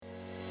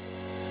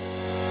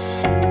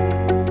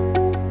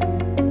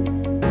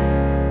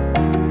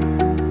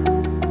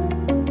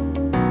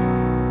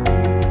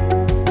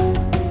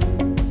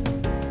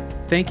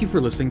Thank you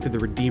for listening to the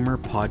Redeemer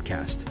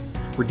podcast.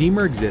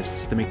 Redeemer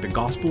exists to make the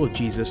gospel of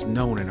Jesus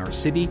known in our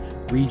city,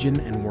 region,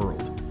 and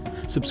world.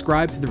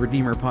 Subscribe to the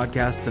Redeemer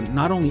podcast to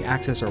not only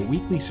access our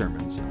weekly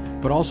sermons,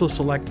 but also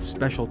select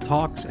special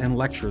talks and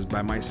lectures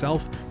by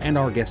myself and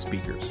our guest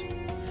speakers.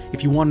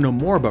 If you want to know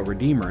more about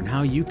Redeemer and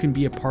how you can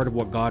be a part of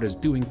what God is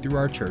doing through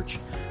our church,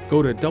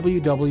 go to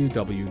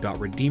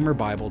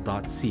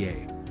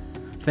www.redeemerbible.ca.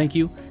 Thank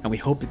you, and we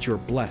hope that you're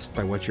blessed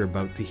by what you're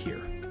about to hear.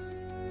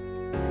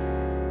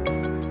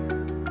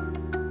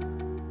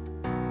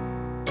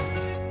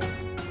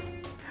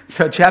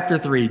 So chapter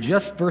 3,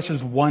 just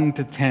verses 1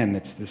 to 10,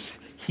 it's this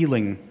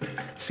healing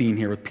scene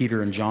here with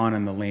Peter and John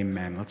and the lame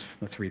man.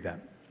 Let's read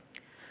that.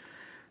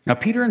 Now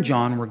Peter and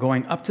John were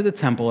going up to the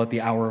temple at the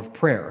hour of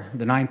prayer,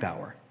 the 9th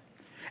hour.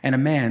 And a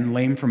man,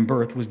 lame from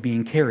birth, was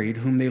being carried,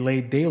 whom they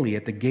laid daily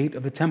at the gate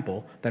of the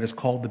temple that is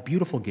called the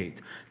Beautiful Gate,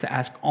 to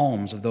ask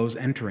alms of those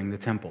entering the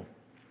temple.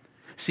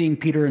 Seeing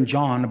Peter and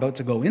John about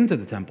to go into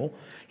the temple,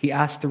 he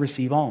asked to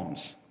receive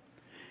alms.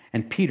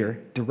 And Peter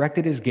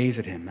directed his gaze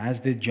at him, as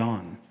did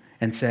John,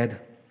 and said,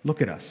 "Look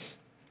at us."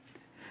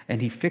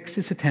 And he fixed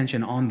his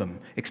attention on them,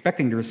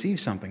 expecting to receive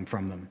something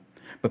from them.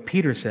 But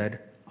Peter said,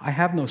 "I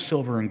have no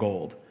silver and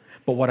gold,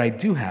 but what I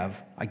do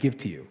have, I give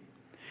to you.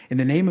 In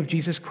the name of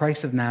Jesus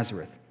Christ of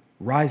Nazareth,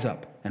 rise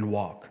up and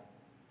walk."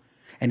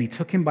 And he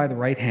took him by the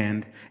right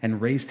hand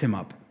and raised him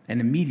up, and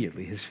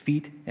immediately his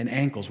feet and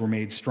ankles were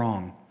made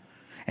strong.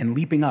 And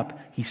leaping up,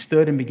 he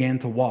stood and began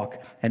to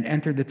walk, and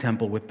entered the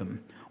temple with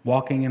them,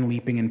 walking and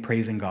leaping and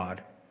praising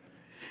God.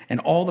 And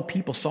all the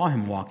people saw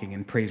him walking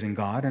and praising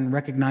God, and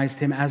recognized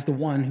him as the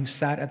one who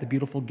sat at the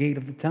beautiful gate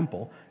of the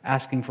temple,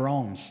 asking for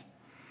alms.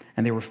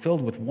 And they were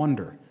filled with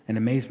wonder and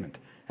amazement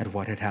at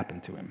what had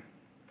happened to him.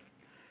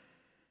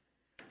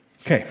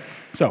 Okay,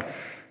 so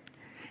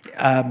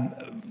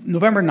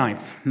November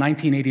 9th,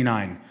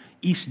 1989,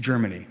 East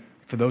Germany.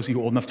 For those of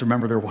you old enough to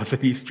remember, there was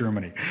an East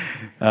Germany.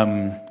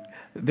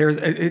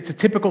 It's a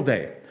typical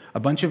day. A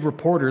bunch of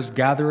reporters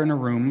gather in a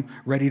room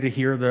ready to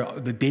hear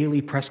the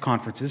daily press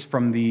conferences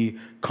from the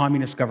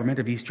communist government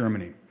of East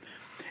Germany.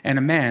 And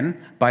a man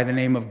by the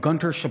name of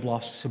Gunter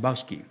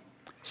Schabowski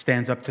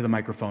stands up to the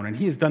microphone. And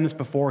he has done this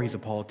before. He's a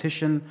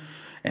politician.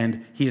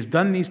 And he has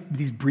done these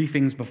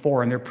briefings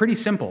before, and they're pretty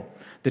simple.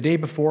 The day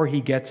before, he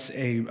gets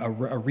a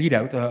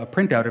readout, a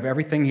printout of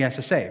everything he has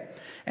to say.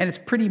 And it's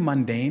pretty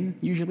mundane.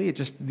 Usually,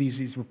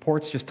 these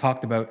reports just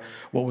talked about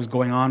what was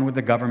going on with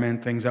the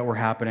government, things that were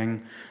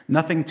happening,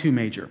 nothing too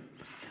major.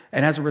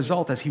 And as a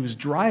result, as he was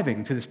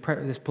driving to this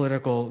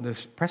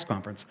press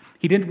conference,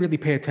 he didn't really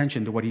pay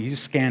attention to he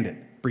just scanned it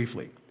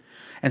briefly.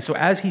 And so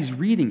as he's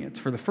reading it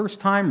for the first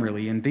time,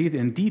 really, in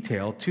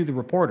detail to the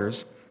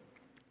reporters,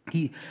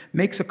 he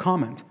makes a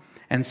comment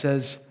and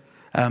says,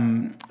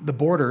 the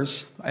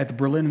borders at the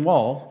Berlin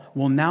Wall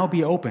will now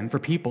be open for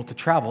people to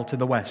travel to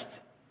the West.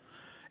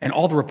 And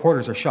all the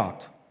reporters are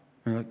shocked.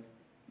 They're like,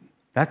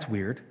 that's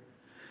weird.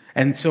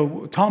 And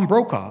so Tom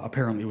Brokaw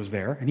apparently was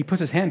there, and he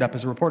puts his hand up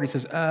as a reporter. He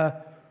says,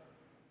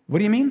 what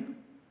do you mean?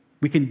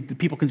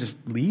 People can just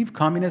leave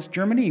communist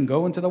Germany and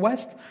go into the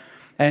West?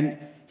 And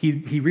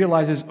he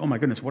realizes, oh my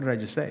goodness, what did I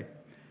just say?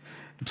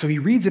 So he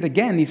reads it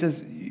again, and he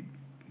says,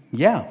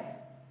 yeah.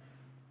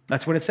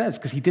 That's what it says,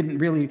 because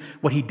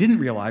what he didn't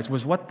realize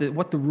was what the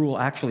rule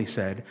actually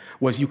said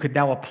was you could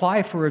now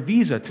apply for a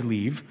visa to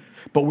leave,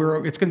 but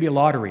it's going to be a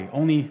lottery.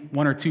 Only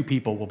 1 or 2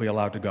 people will be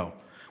allowed to go,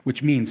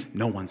 which means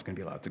no one's going to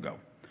be allowed to go.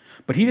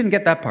 But he didn't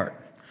get that part.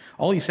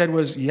 All he said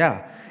was,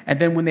 yeah. And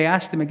then when they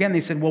asked him again,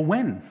 they said, well,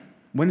 when?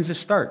 When does this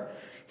start?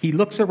 He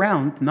looks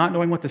around, not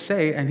knowing what to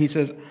say, and he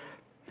says,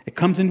 it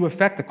comes into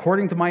effect,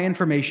 according to my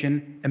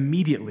information,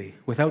 immediately,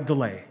 without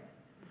delay.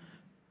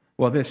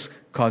 Well, this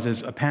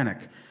causes a panic.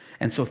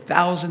 And so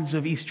thousands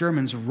of East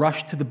Germans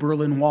rush to the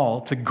Berlin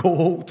Wall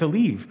to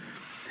leave.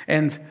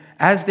 And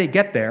as they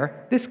get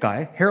there, this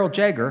guy, Harold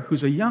Jagger,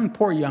 who's a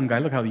poor young guy,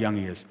 look how young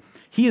he is.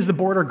 He is the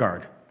border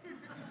guard.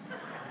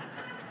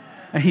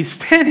 And he's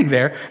standing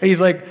there,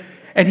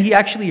 and he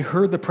actually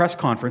heard the press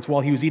conference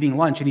while he was eating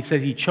lunch, and he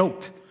says he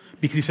choked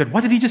because he said,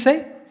 what did he just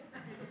say?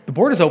 The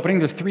border's opening,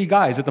 there's 3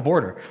 guys at the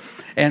border.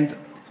 And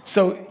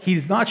so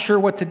he's not sure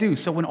what to do.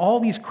 So when all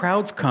these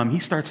crowds come, he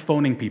starts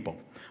phoning people.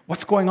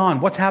 What's going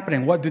on? What's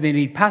happening? What do they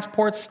need?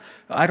 Passports?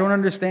 I don't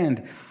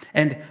understand.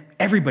 And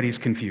everybody's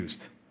confused.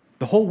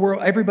 The whole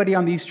world, everybody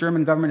on the East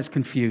German government is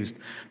confused.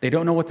 They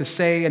don't know what to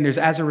say, and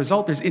as a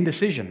result, there's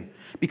indecision.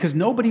 Because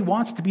nobody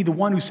wants to be the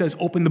one who says,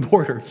 open the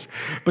borders.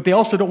 But they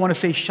also don't want to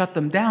say, shut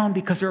them down,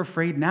 because they're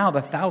afraid now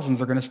that thousands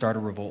are going to start a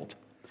revolt.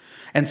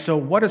 And so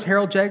what does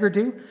Harold Jagger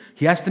do?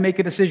 He has to make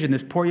a decision,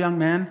 this poor young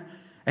man,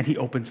 and he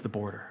opens the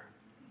border.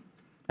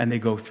 And they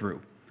go through.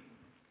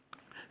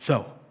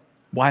 So,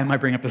 why am I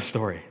bringing up this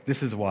story?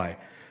 This is why.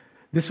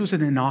 This was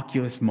an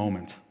innocuous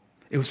moment.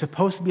 It was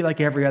supposed to be like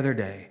every other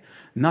day.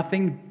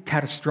 Nothing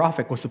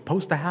catastrophic was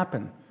supposed to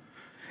happen,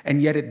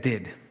 and yet it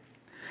did.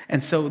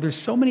 And so there's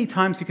so many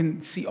times you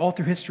can see all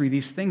through history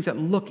these things that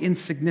look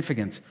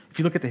insignificant. If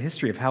you look at the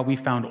history of how we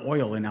found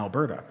oil in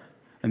Alberta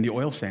and the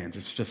oil sands,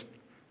 it's just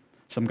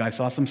some guy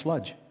saw some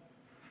sludge.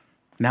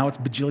 Now it's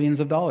bajillions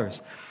of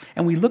dollars.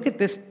 And we look at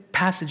this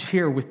passage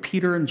here with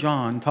Peter and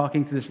John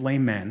talking to this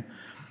lame man.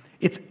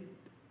 It's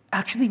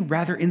actually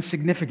rather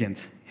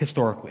insignificant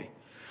historically.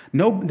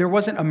 No, there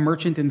wasn't a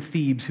merchant in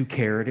Thebes who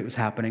cared it was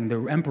happening.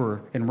 The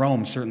emperor in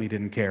Rome certainly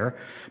didn't care.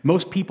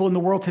 Most people in the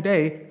world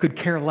today could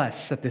care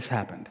less that this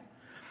happened.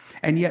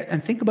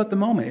 And think about the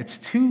moment. It's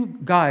two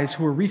guys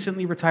who are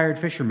recently retired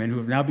fishermen who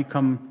have now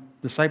become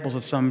disciples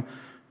of some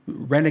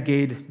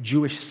renegade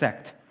Jewish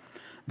sect.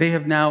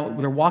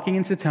 They're walking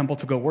into the temple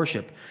to go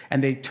worship,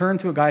 and they turn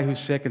to a guy who's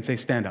sick and say,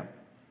 "Stand up."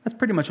 That's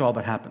pretty much all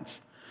that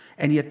happens.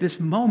 And yet this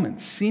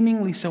moment,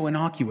 seemingly so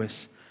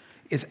innocuous,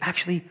 is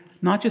actually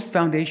not just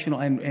foundational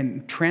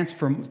and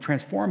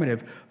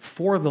transformative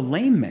for the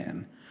lame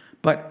man,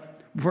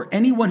 but for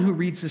anyone who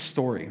reads this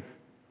story,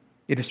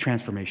 it is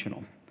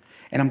transformational.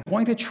 And I'm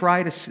going to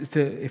try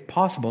to, if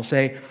possible,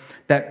 say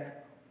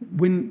that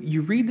when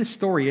you read this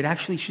story, it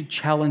actually should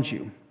challenge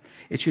you.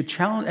 It should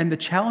challenge, and the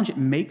challenge it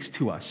makes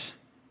to us,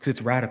 because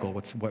it's radical,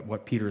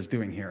 what Peter is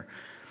doing here.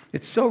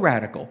 It's so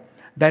radical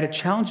that it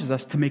challenges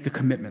us to make a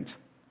commitment.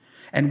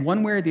 And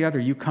one way or the other,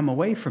 you come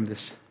away from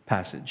this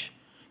passage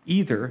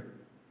either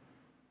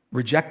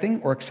rejecting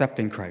or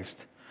accepting Christ,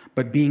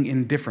 but being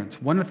indifferent.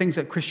 One of the things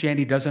that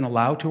Christianity doesn't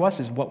allow to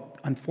us is what,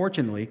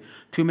 unfortunately,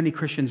 too many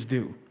Christians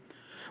do.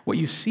 What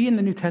you see in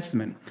the New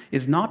Testament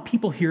is not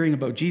people hearing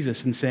about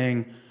Jesus and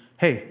saying,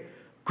 "Hey,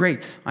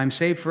 great, I'm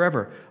saved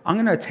forever. I'm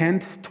going to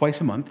attend twice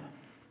a month.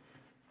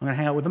 I'm going to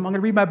hang out with them. I'm going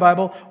to read my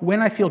Bible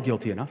when I feel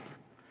guilty enough.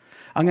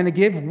 I'm going to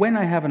give when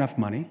I have enough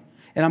money.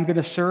 And I'm going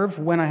to serve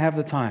when I have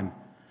the time."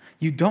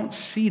 You don't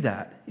see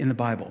that in the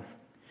Bible.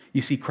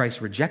 You see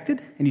Christ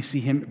rejected and you see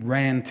him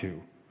ran to.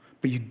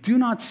 But you do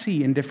not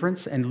see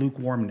indifference and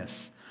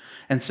lukewarmness.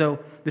 And so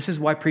this is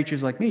why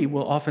preachers like me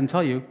will often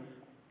tell you,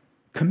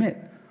 commit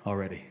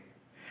already.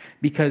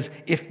 Because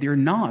if you're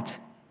not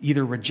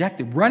either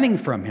rejected, running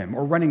from him,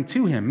 or running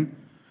to him,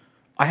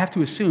 I have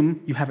to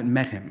assume you haven't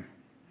met him.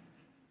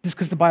 Just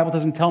because the Bible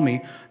doesn't tell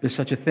me there's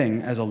such a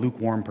thing as a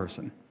lukewarm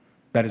person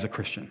that is a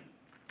Christian.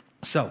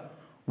 So,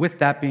 with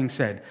that being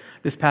said,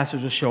 this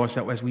passage will show us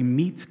that as we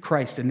meet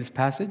Christ in this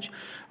passage,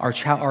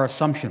 our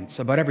assumptions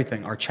about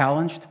everything are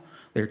challenged,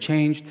 they're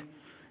changed,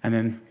 and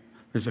then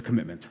there's a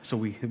commitment. So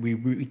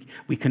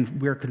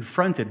we're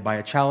confronted by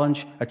a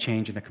challenge, a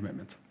change, and a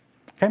commitment.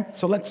 Okay,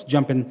 so let's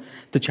jump in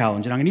the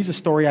challenge. And I'm going to use a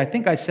story I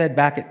think I said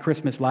back at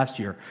Christmas last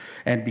year.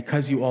 And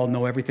because you all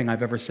know everything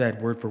I've ever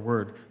said word for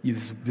word,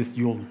 this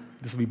will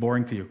be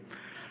boring to you.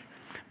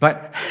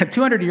 But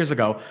 200 years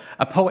ago,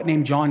 a poet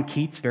named John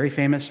Keats, very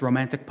famous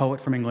romantic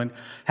poet from England,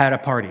 had a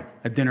party,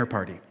 a dinner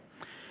party.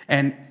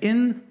 And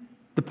in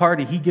the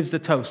party, he gives the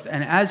toast.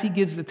 And as he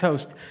gives the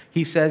toast,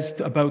 he says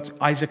about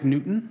Isaac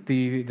Newton,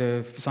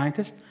 the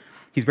scientist.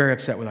 He's very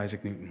upset with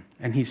Isaac Newton.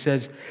 And he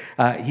says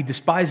he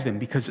despised him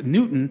because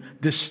Newton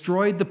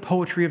destroyed the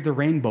poetry of the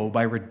rainbow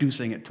by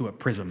reducing it to a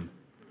prism.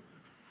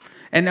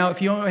 And now, if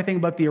you know anything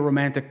about the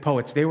romantic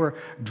poets, they were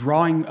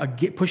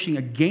pushing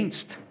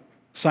against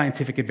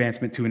scientific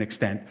advancement to an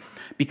extent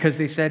because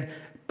they said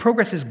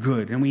progress is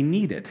good and we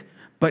need it,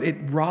 but it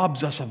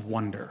robs us of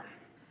wonder.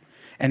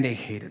 And they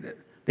hated it.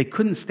 They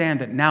couldn't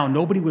stand that now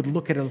nobody would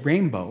look at a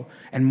rainbow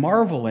and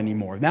marvel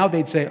anymore. Now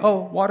they'd say,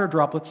 "Oh, water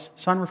droplets,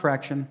 sun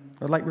refraction,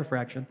 or light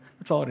refraction.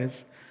 That's all it is."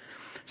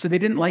 So they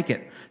didn't like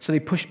it. So they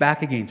pushed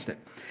back against it.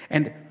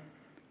 And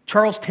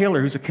Charles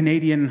Taylor, was a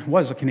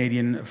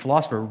Canadian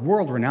philosopher,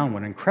 world-renowned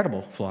one,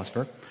 incredible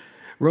philosopher,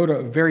 wrote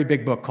a very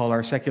big book called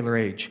Our Secular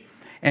Age.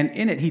 And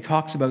in it, he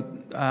talks about,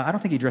 I don't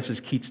think he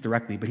addresses Keats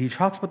directly, but he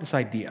talks about this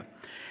idea.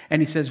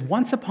 And he says,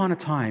 once upon a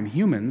time,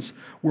 humans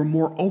were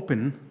more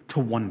open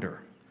to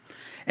wonder.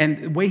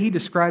 And the way he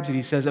describes it,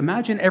 he says,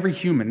 imagine every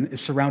human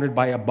is surrounded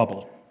by a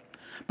bubble.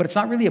 But it's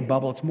not really a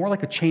bubble, it's more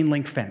like a chain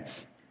link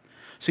fence.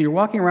 So you're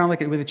walking around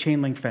with a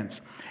chain link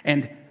fence.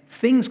 And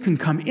things can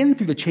come in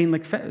through the chain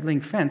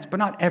link fence, but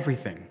not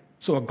everything.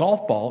 So a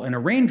golf ball and a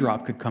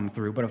raindrop could come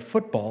through, but a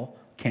football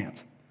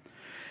can't.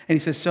 And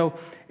he says,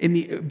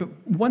 but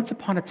once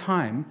upon a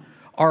time,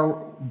 our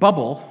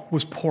bubble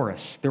was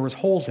porous. There was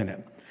holes in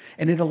it.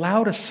 And it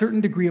allowed a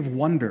certain degree of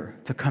wonder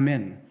to come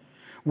in,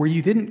 where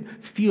you didn't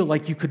feel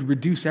like you could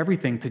reduce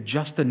everything to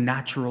just a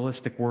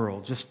naturalistic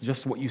world,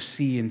 just what you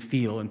see and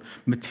feel and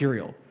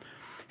material.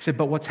 He said,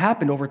 but what's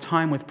happened over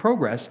time with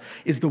progress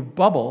is the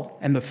bubble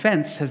and the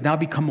fence has now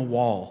become a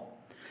wall,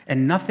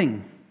 and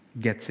nothing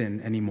gets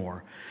in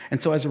anymore.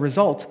 And so as a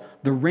result,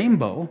 the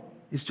rainbow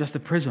is just a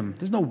prism.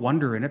 There's no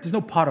wonder in it. There's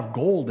no pot of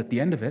gold at the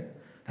end of it,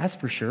 that's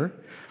for sure.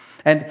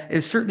 And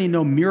there's certainly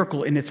no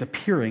miracle in its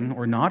appearing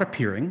or not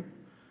appearing.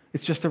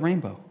 It's just a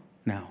rainbow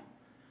now.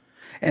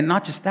 And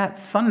not just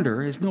that,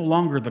 thunder is no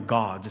longer the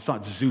gods. It's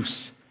not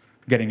Zeus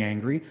getting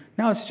angry.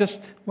 Now it's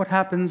just what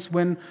happens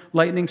when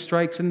lightning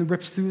strikes and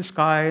rips through the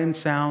sky and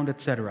sound,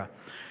 etc.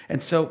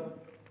 And so,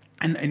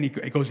 and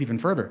it goes even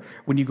further.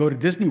 When you go to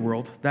Disney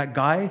World, that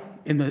guy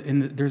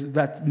there's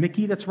that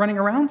Mickey that's running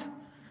around,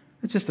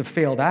 it's just a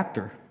failed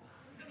actor.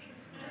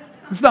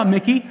 It's not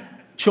Mickey.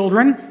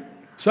 Children,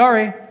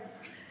 sorry.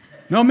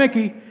 No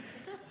Mickey.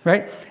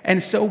 right?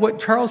 And so what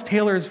Charles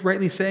Taylor is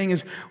rightly saying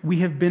is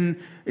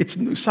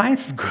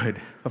science is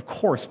good, of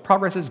course,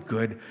 progress is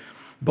good,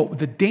 but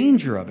the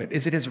danger of it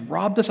is it has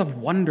robbed us of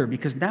wonder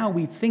because now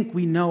we think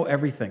we know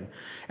everything.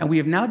 And we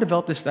have now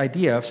developed this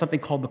idea of something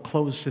called the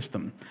closed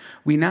system.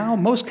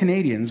 Most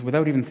Canadians,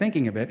 without even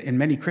thinking of it, and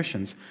many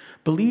Christians,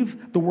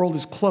 believe the world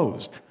is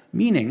closed,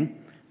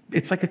 meaning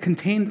it's like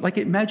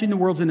imagine the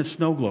world's in a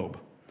snow globe.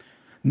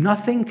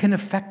 Nothing can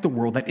affect the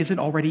world that isn't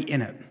already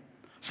in it.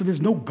 So there's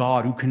no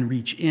God who can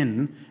reach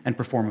in and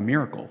perform a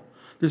miracle.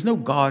 There's no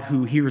God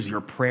who hears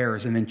your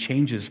prayers and then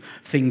changes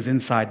things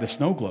inside the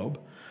snow globe.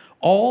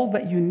 All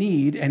that you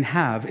need and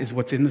have is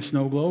what's in the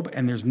snow globe,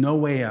 and there's no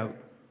way out,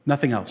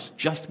 nothing else,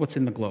 just what's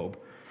in the globe.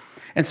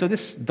 And so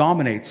this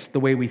dominates the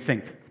way we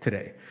think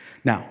today.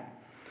 Now,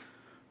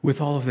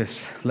 with all of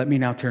this, let me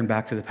now turn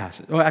back to the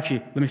passage. Oh, actually,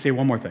 let me say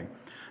one more thing.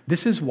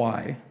 This is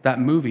why that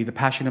movie, The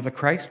Passion of the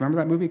Christ,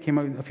 remember that movie? It came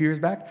out a few years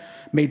back?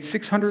 Made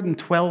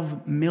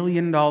 $612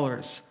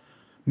 million.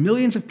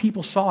 Millions of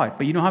people saw it,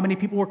 but you know how many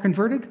people were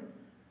converted?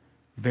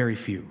 Very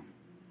few.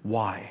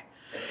 Why?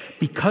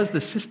 Because the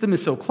system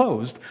is so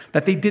closed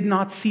that they did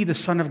not see the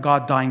Son of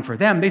God dying for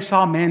them. They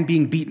saw a man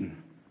being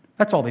beaten.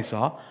 That's all they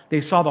saw.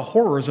 They saw the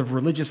horrors of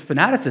religious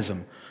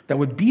fanaticism that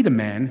would beat a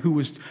man who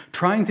was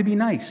trying to be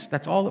nice.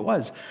 That's all it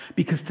was.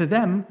 Because to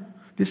them,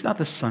 this is not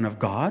the Son of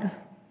God.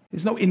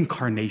 There's no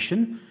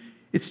incarnation.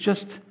 It's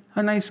just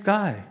a nice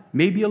guy,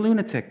 maybe a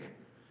lunatic.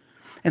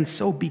 And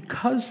so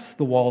because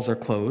the walls are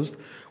closed,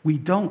 we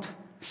don't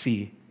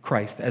see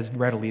Christ as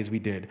readily as we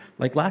did.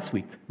 Like last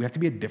week, we have to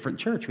be a different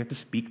church. We have to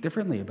speak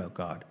differently about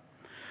God.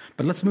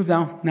 But let's move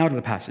now to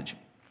the passage.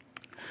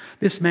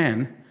 This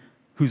man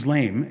who's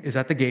lame is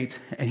at the gate,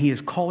 and he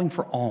is calling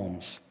for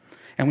alms.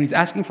 And when he's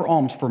asking for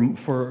alms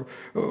for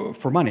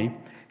money,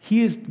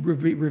 he is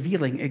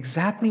revealing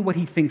exactly what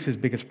he thinks his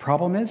biggest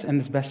problem is and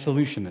his best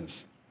solution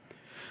is.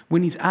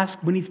 When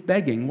he's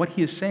begging, what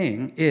he is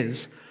saying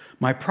is,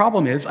 my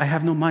problem is I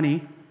have no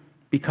money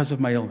because of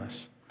my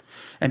illness.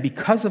 And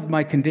because of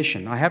my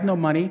condition, I have no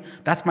money,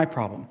 that's my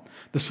problem.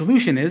 The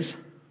solution is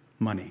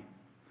money.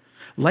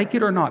 Like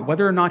it or not,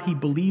 whether or not he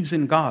believes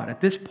in God,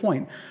 at this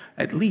point,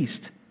 at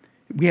least,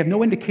 we have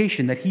no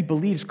indication that he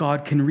believes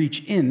God can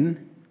reach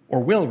in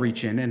or will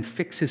reach in and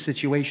fix his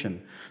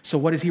situation. So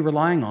what is he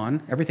relying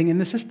on? Everything in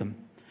the system.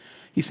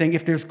 He's saying,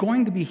 if there's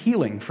going to be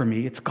healing for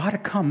me, it's got to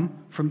come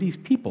from these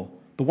people,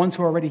 the ones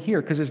who are already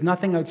here, because there's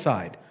nothing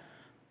outside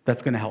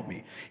that's going to help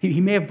me.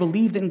 He may have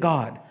believed in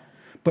God,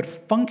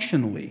 but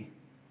functionally,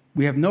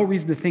 we have no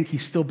reason to think he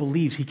still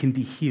believes he can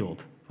be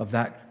healed of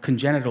that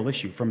congenital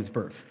issue from his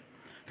birth.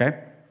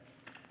 Okay?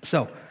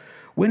 So,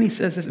 when he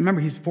says this, remember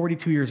he's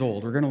 42 years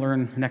old. We're going to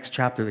learn next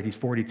chapter that he's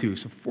 42.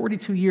 So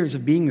 42 years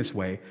of being this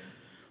way,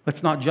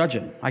 let's not judge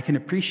him. I can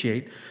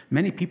appreciate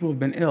many people who have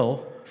been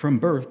ill from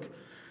birth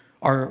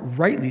are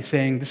rightly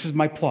saying, this is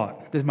my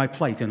plot, this is my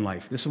plight in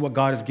life. This is what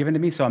God has given to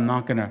me, so I'm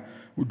not going to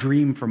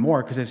dream for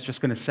more because it's just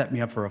going to set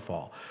me up for a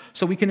fall.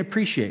 So we can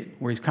appreciate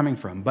where he's coming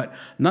from. But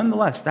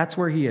nonetheless, that's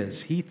where he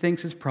is. He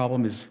thinks his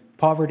problem is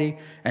poverty,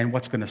 and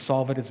what's going to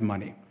solve it is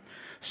money.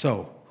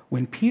 So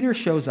when Peter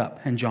shows up,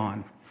 and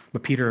John,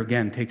 but Peter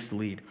again takes the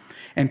lead,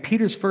 and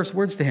Peter's first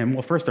words to him,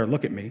 well, first are,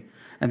 look at me,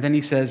 and then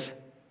he says,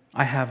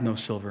 I have no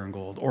silver and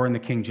gold. Or in the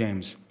King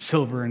James,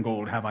 silver and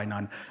gold have I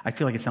none. I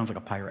feel like it sounds like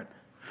a pirate.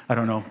 I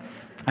don't know.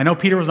 I know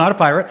Peter was not a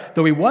pirate,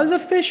 though he was a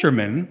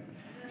fisherman.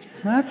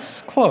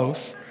 That's close.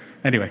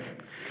 Anyway,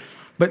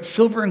 but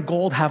silver and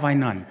gold have I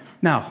none.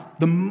 Now,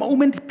 the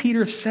moment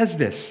Peter says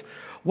this,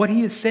 what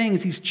he is saying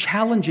is he's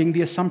challenging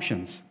the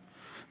assumptions.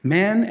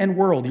 Man and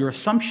world, your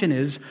assumption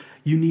is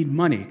you need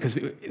money because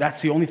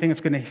that's the only thing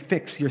that's going to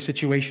fix your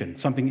situation,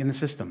 something in the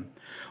system.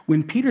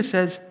 When Peter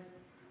says,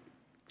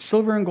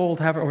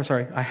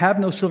 I have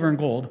no silver and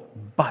gold,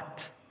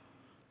 but,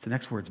 the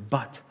next word's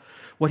but.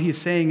 What he is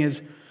saying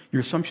is,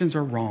 your assumptions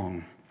are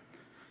wrong.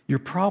 Your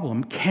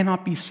problem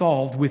cannot be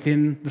solved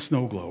within the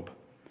snow globe.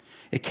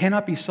 It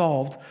cannot be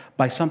solved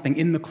by something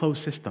in the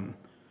closed system.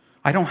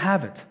 I don't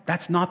have it.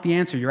 That's not the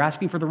answer. You're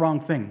asking for the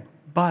wrong thing.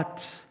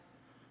 But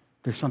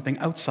there's something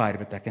outside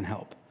of it that can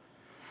help.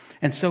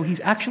 And so he's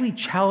actually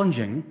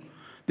challenging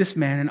this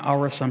man and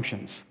our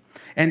assumptions.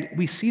 And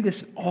we see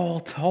this all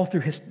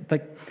through his,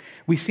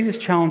 we see this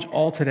challenge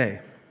all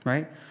today,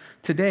 right?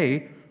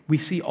 Today, we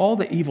see all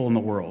the evil in the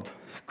world,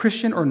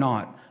 Christian or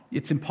not.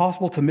 It's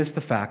impossible to miss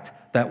the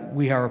fact that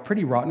we are a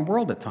pretty rotten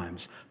world at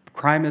times.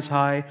 Crime is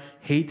high,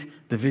 hate,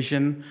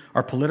 division,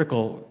 our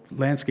political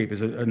landscape is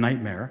a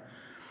nightmare.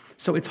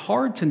 So it's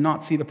hard to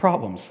not see the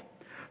problems.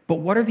 But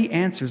what are the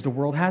answers the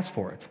world has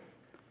for it?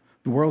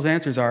 The world's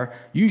answers are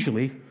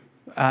usually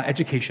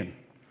education.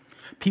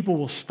 People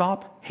will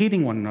stop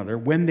hating one another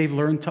when they've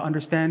learned to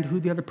understand who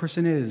the other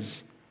person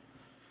is.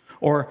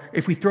 Or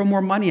if we throw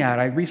more money at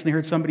it, I recently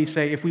heard somebody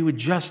say, if we would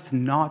just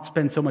not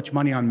spend so much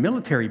money on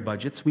military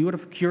budgets, we would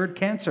have cured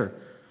cancer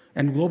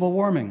and global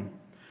warming.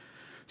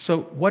 So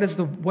what is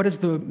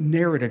the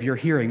narrative you're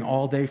hearing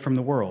all day from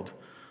the world?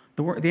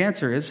 The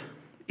answer is,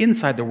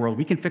 inside the world,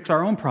 we can fix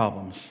our own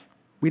problems.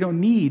 We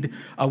don't need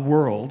a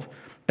world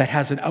that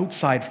has an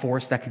outside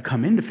force that can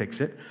come in to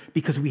fix it,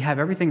 because we have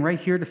everything right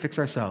here to fix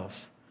ourselves.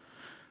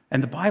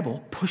 And the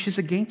Bible pushes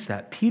against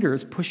that. Peter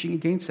is pushing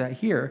against that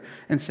here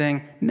and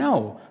saying,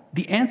 no,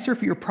 the answer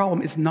for your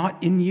problem is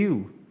not in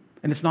you,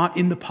 and it's not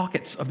in the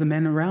pockets of the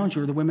men around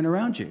you or the women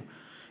around you.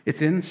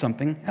 It's in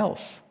something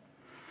else.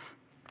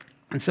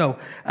 And so,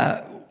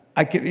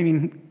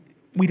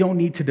 we don't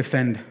need to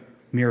defend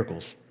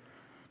miracles.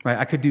 Right?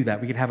 I could do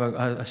that. We could have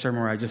a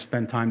sermon where I just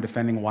spend time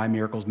defending why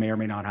miracles may or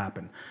may not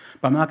happen.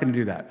 But I'm not going to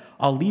do that.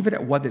 I'll leave it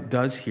at what it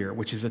does here,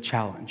 which is a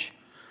challenge.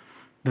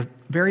 The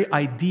very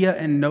idea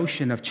and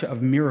notion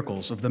of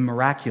miracles, of the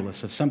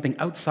miraculous, of something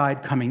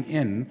outside coming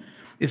in,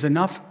 is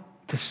enough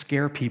to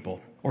scare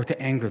people or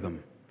to anger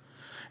them.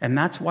 And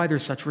that's why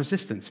there's such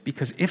resistance,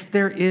 because if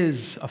there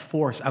is a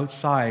force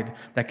outside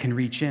that can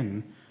reach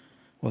in,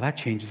 well, that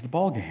changes the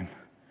ballgame.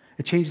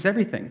 It changes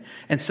everything.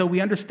 And so we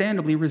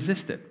understandably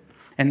resist it.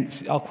 And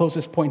I'll close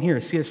this point here.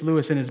 C.S.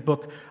 Lewis, in his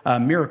book,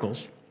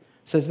 Miracles,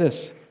 says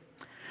this: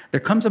 there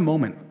comes a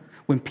moment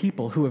when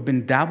people who have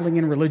been dabbling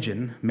in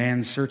religion,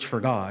 man's search for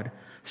God,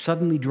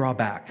 suddenly draw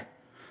back.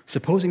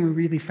 Supposing we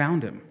really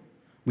found him,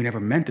 we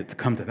never meant it to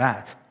come to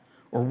that.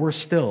 Or worse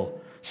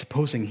still,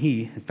 supposing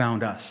he had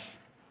found us.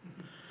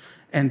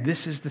 And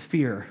this is the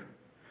fear.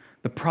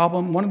 The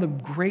problem, one of the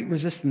great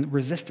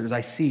resistors I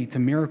see to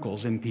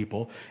miracles in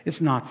people is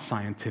not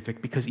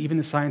scientific, because even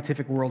the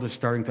scientific world is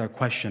starting to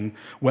question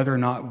whether or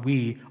not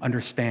we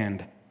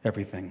understand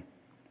everything.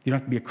 You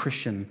don't have to be a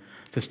Christian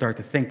to start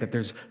to think that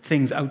there's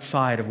things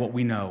outside of what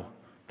we know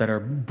that are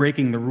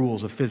breaking the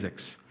rules of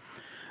physics.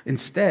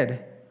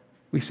 Instead,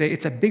 we say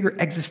it's a bigger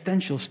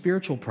existential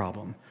spiritual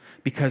problem,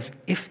 because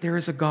if there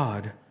is a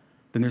God,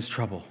 then there's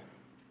trouble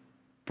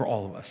for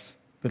all of us.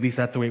 At least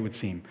that's the way it would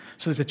seem.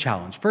 So there's a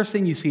challenge. First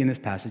thing you see in this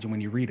passage, and when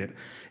you read it,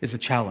 is a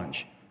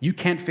challenge. You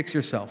can't fix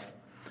yourself.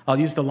 I'll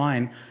use the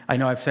line, I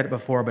know I've said it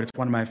before, but it's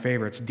one of my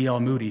favorites. D.L.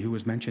 Moody, who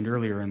was mentioned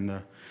earlier in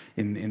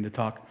the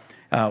talk,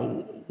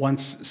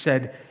 once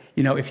said,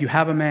 if you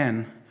have a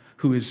man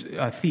who is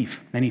a thief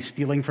and he's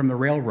stealing from the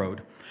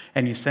railroad,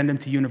 and you send him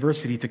to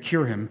university to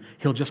cure him,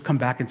 he'll just come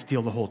back and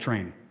steal the whole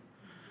train.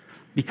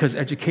 Because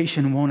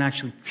education won't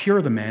actually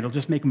cure the man, it'll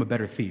just make him a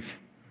better thief.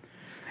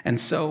 And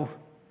so,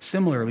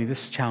 similarly,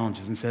 this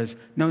challenges and says,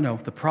 no,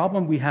 the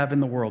problem we have in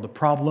the world, the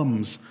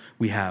problems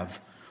we have,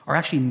 are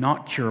actually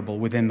not curable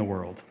within the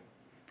world.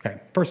 Okay,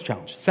 first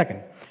challenge.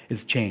 Second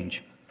is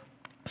change.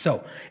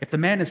 So, if the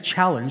man is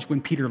challenged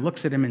when Peter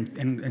looks at him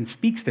and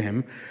speaks to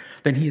him,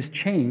 then he is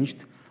changed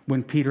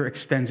when Peter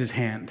extends his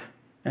hand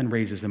and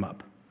raises him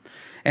up.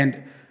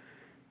 And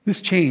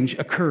this change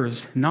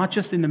occurs not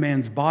just in the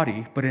man's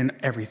body, but in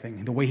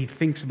everything, the way he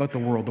thinks about the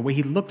world, the way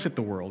he looks at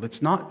the world.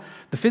 It's not,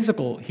 the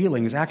physical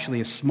healing is actually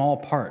a small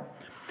part.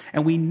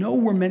 And we know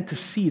we're meant to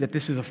see that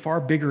this is a far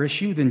bigger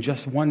issue than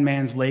just one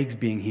man's legs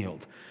being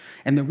healed.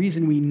 And the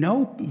reason we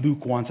know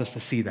Luke wants us to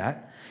see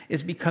that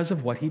is because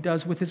of what he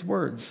does with his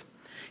words.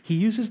 He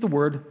uses the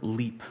word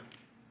leap.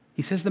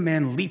 He says the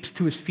man leaps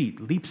to his feet,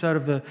 leaps out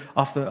of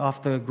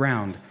off the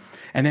ground,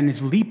 and then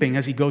is leaping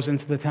as he goes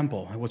into the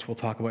temple, which we'll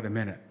talk about in a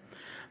minute.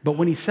 But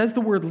when he says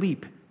the word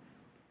leap,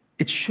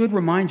 it should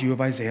remind you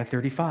of Isaiah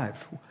 35.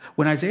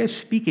 When Isaiah is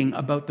speaking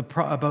about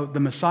the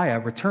Messiah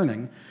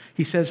returning,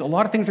 he says a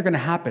lot of things are going to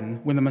happen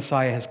when the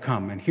Messiah has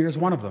come, and here's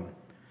one of them.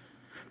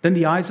 Then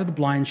the eyes of the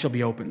blind shall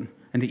be opened,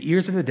 and the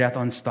ears of the deaf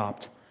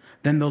unstopped.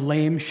 Then the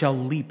lame shall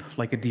leap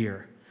like a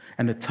deer,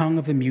 and the tongue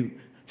of the mute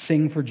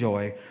sing for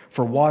joy.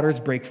 For waters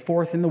break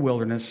forth in the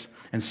wilderness,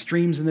 and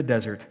streams in the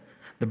desert.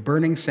 The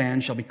burning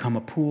sand shall become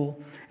a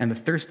pool, and the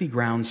thirsty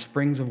ground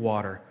springs of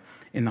water.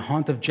 In the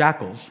haunt of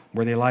jackals,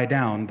 where they lie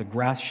down, the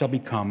grass shall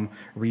become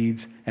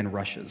reeds and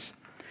rushes.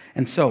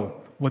 And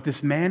so, what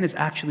this man is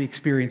actually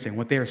experiencing,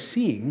 what they are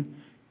seeing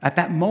at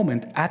that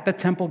moment at the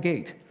temple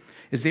gate,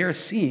 is they are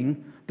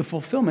seeing the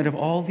fulfillment of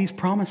all these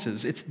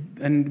promises. It's,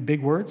 in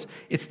big words,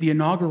 it's the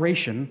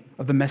inauguration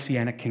of the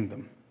Messianic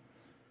kingdom.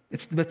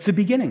 That's the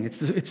beginning.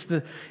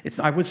 It's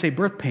I would say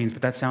birth pains,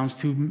 but that sounds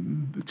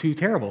too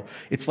terrible.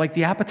 It's like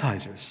the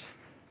appetizers,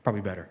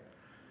 probably better.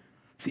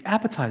 It's the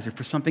appetizer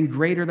for something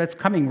greater that's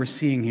coming, we're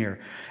seeing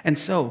here. And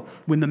so,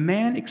 when the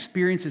man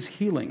experiences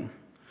healing,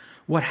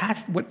 what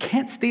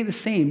can't stay the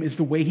same is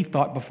the way he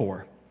thought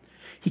before.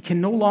 He can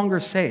no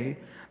longer say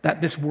that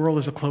this world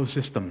is a closed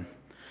system.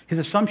 His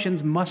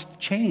assumptions must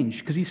change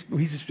because he's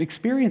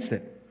experienced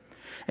it.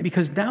 And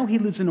because now he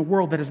lives in a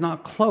world that is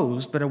not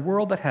closed, but a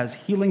world that has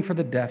healing for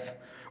the deaf,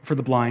 for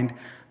the blind,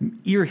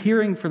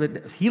 healing for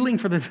the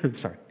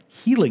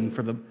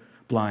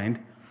blind,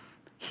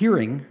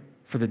 hearing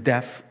for the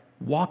deaf,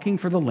 walking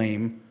for the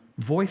lame,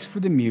 voice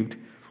for the mute,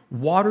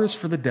 waters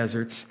for the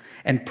deserts,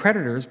 and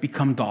predators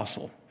become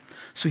docile.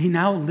 So he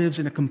now lives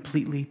in a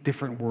completely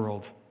different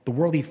world. The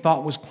world he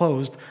thought was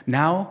closed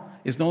now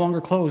is no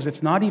longer closed.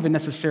 It's not even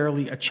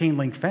necessarily a chain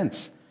link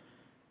fence.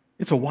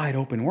 It's a wide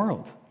open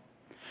world.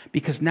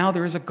 Because now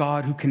there is a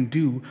God who can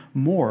do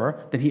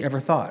more than he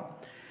ever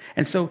thought.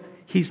 And so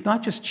he's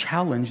not just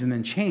challenged and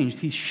then changed,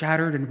 he's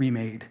shattered and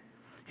remade.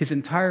 His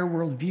entire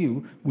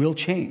worldview will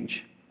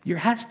change. It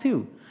has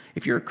to.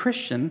 If you're a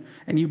Christian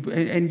and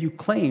you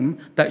claim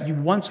that you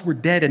once were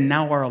dead and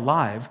now are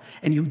alive,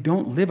 and you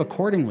don't live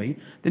accordingly,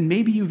 then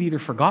maybe you've either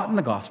forgotten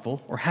the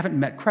gospel or haven't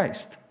met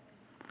Christ.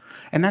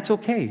 And that's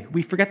okay.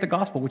 We forget the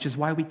gospel, which is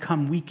why we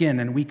come week in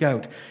and week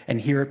out and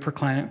hear it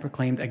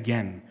proclaimed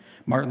again.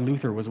 Martin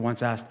Luther was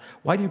once asked,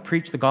 "Why do you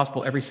preach the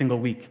gospel every single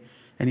week?"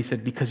 And he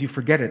said, "Because you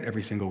forget it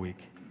every single week."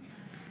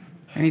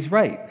 And he's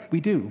right. We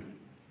do.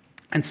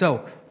 And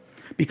so,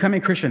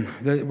 becoming a Christian,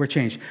 we're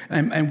changed.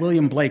 And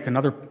William Blake,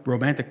 another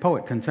romantic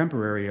poet,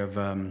 contemporary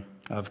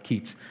of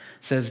Keats,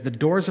 says, if the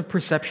doors of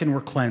perception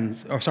were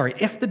cleansed,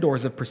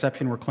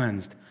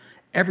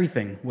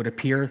 everything would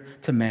appear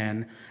to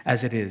man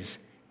as it is,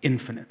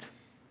 infinite.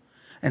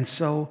 And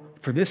so,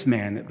 for this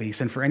man at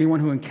least, and for anyone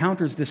who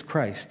encounters this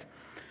Christ,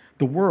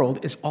 the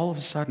world is all of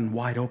a sudden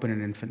wide open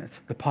and infinite.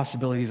 The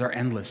possibilities are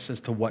endless as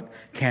to what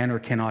can or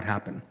cannot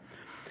happen.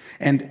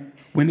 And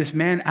when this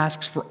man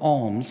asks for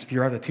alms, if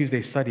you're at the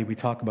Tuesday study, we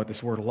talk about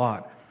this word a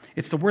lot.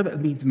 It's the word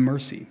that means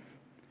mercy.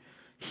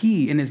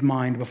 He, in his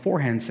mind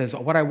beforehand, says,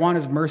 what I want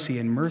is mercy,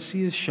 and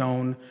mercy is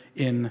shown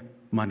in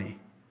money.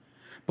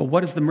 But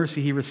what is the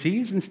mercy he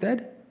receives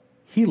instead?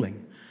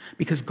 Healing.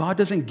 Because God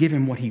doesn't give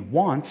him what he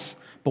wants,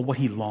 but what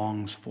he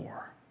longs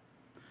for.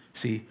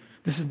 See,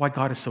 this is why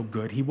God is so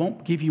good. He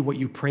won't give you what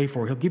you pray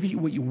for. He'll give you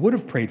what you would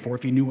have prayed for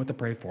if you knew what to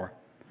pray for.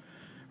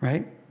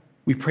 Right?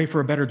 We pray for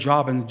a better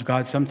job, and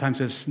God sometimes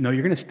says, no,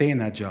 you're going to stay in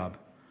that job.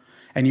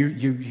 And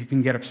you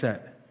can get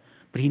upset.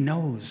 But he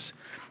knows.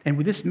 And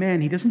with this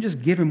man, he doesn't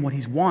just give him what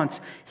he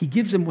wants. He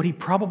gives him what he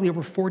probably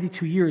over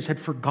 42 years had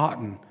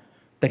forgotten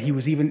that he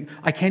was even,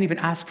 I can't even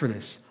ask for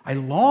this. I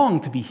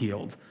long to be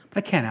healed,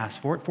 but I can't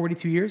ask for it.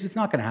 42 years, it's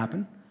not going to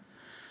happen.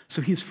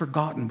 So he's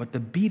forgotten, but the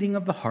beating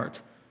of the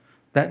heart,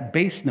 that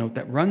bass note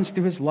that runs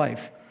through his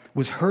life,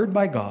 was heard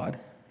by God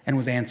and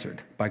was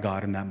answered by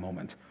God in that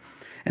moment.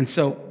 And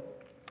so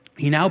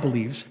he now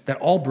believes that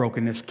all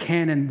brokenness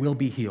can and will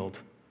be healed.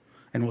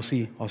 And we'll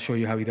see, I'll show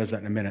you how he does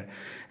that in a minute.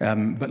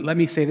 But let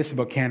me say this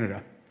about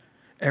Canada.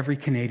 Every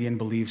Canadian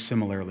believes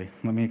similarly.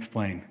 Let me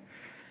explain.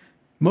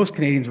 Most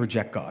Canadians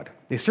reject God.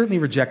 They certainly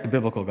reject the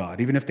biblical God,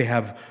 even if they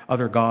have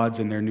other gods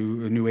in their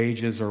new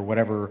ages or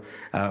whatever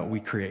we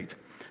create.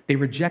 They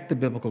reject the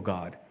biblical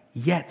God.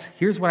 Yet,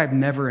 here's what I've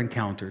never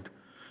encountered.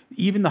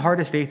 Even the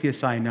hardest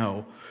atheists I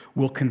know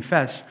will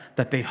confess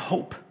that they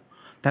hope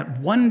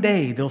that one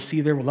day they'll see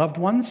their loved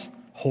ones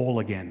whole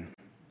again.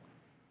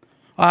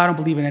 I don't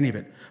believe in any of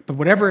it. But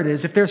whatever it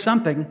is, if there's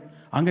something,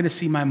 I'm going to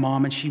see my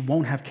mom and she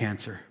won't have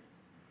cancer.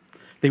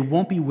 They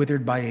won't be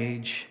withered by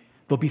age.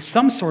 There'll be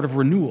some sort of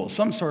renewal,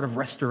 some sort of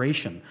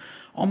restoration.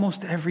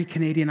 Almost every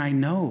Canadian I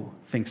know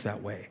thinks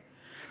that way.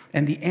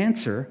 And the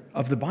answer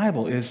of the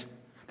Bible is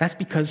that's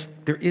because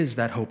there is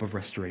that hope of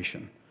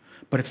restoration.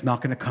 But it's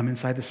not going to come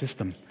inside the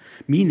system.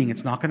 Meaning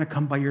it's not going to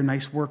come by your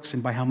nice works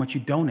and by how much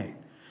you donate.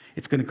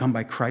 It's going to come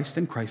by Christ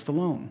and Christ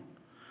alone.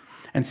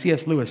 And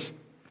C.S. Lewis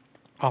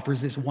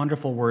offers these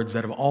wonderful words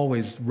that have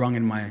always rung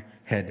in my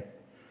head.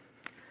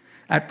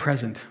 At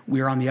present, we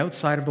are on the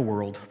outside of the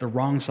world, the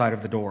wrong side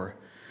of the door.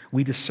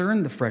 We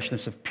discern the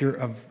freshness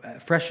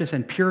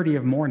and purity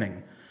of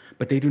morning,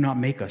 but they do not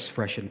make us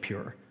fresh and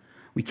pure.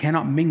 We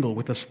cannot mingle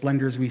with the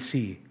splendors we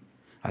see.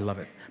 I love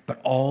it. But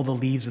all the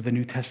leaves of the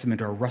New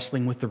Testament are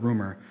rustling with the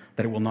rumor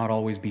that it will not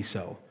always be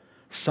so.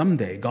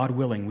 Someday, God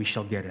willing, we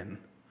shall get in.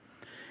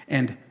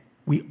 And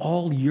we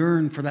all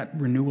yearn for that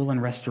renewal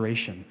and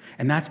restoration.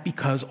 And that's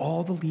because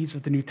all the leaves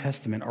of the New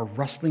Testament are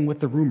rustling with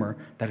the rumor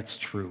that it's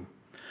true.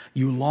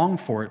 You long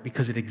for it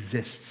because it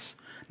exists.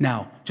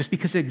 Now, just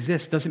because it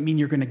exists doesn't mean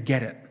you're going to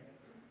get it,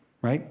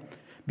 right?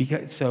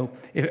 So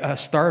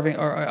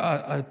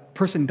a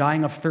person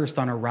dying of thirst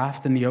on a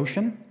raft in the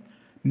ocean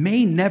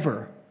may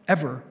never,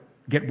 ever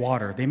get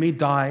water. They may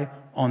die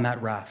on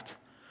that raft.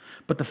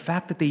 But the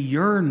fact that they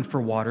yearn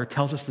for water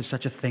tells us there's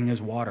such a thing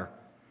as water.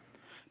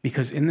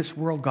 Because in this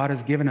world, God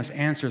has given us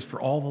answers for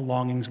all the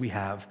longings we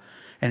have.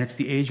 And it's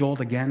the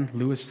age-old, again,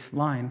 Lewis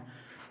line.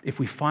 If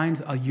we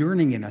find a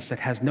yearning in us that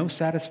has no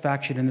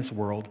satisfaction in this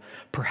world,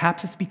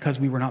 perhaps it's because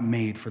we were not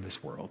made for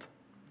this world.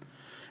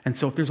 And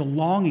so if there's a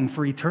longing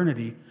for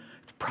eternity,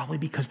 it's probably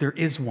because there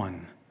is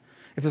one.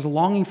 If there's a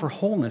longing for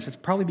wholeness, it's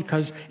probably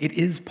because it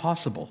is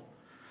possible.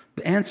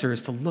 The answer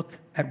is to look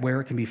at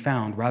where it can be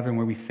found rather than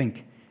where we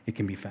think it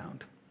can be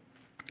found.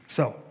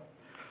 So,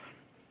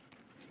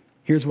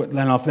 that's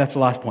the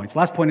last point. The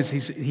last point is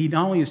he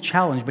not only is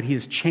challenged, but he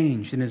is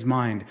changed in his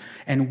mind.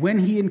 And when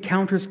he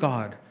encounters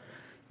God,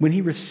 when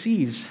he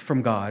receives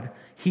from God,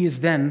 he is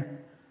then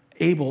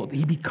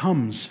he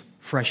becomes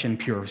fresh and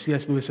pure.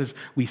 C.S. Lewis says,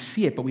 we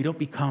see it, but we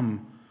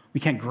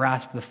can't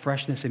grasp the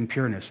freshness and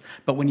pureness.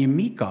 But when you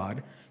meet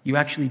God, you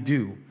actually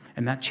do,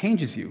 and that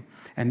changes you.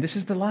 And this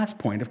is the last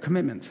point of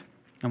commitment.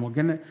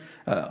 And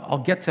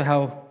I'll get to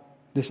how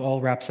this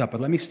all wraps up, but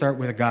let me start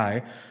with a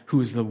guy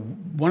who is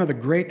one of the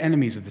great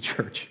enemies of the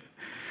church.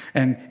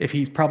 And if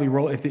he's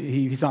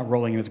he's not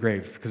rolling in his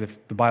grave, because if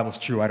the Bible's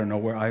true, I don't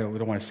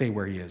want to say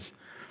where he is.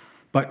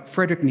 But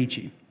Friedrich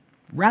Nietzsche,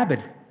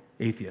 rabid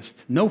atheist,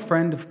 no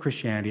friend of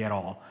Christianity at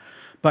all,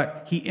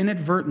 but he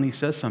inadvertently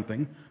says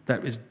something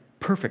that is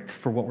perfect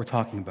for what we're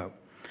talking about.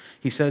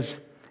 He says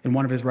in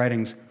one of his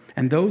writings,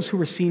 "And those who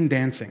were seen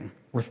dancing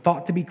were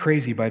thought to be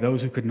crazy by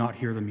those who could not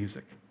hear the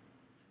music."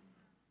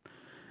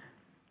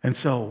 And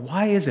so,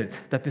 why is it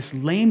that this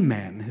lame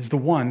man is the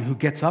one who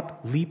gets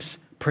up, leaps,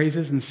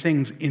 praises, and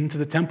sings into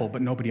the temple,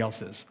 but nobody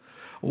else is?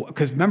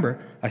 Because remember,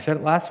 I said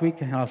it last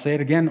week, and I'll say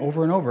it again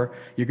over and over,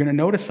 you're going to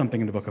notice something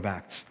in the book of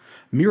Acts.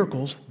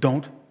 Miracles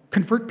don't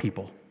convert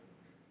people.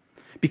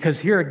 Because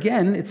here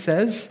again, it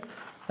says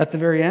at the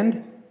very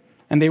end,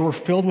 and they were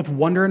filled with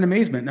wonder and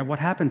amazement. Now, what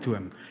happened to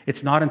him?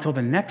 It's not until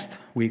the next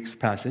week's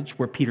passage,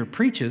 where Peter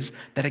preaches,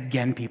 that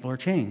again people are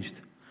changed.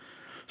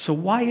 So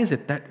why is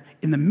it that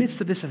in the midst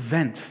of this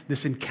event,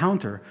 this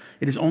encounter,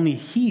 it is only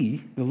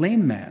he, the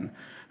lame man,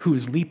 who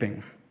is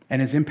leaping,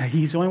 and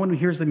he's the only one who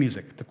hears the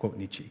music, to quote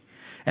Nietzsche,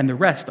 and the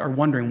rest are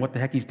wondering what the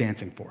heck he's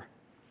dancing for?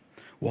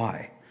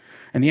 Why?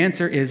 And the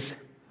answer is,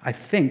 I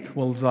think,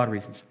 well, there's a lot of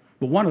reasons,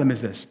 but one of them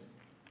is this.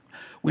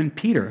 When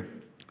Peter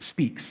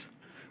speaks,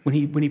 when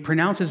he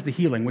pronounces the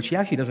healing, which he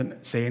actually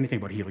doesn't say anything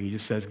about healing, he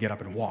just says, get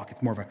up and walk.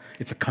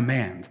 It's a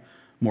command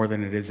more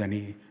than it is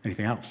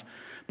anything else.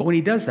 But when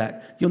he does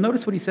that, you'll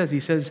notice what he says. He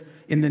says,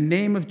 in the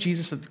name of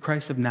Jesus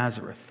Christ of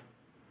Nazareth.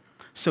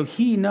 So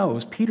he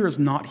knows Peter is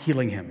not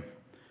healing him.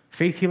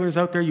 Faith healers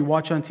out there you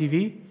watch on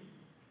TV,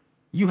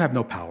 you have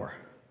no power.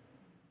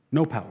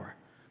 No power.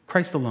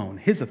 Christ alone,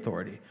 his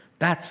authority.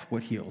 That's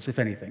what heals, if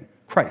anything.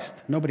 Christ,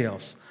 nobody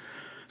else.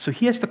 So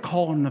he has to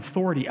call on an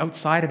authority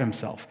outside of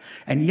himself.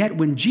 And yet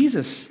when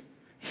Jesus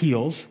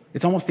heals,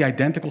 it's almost the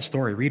identical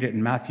story. Read it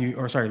in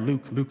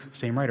Luke,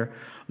 same writer,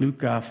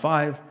 Luke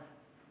 5,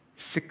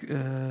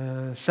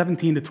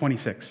 17 to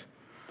 26.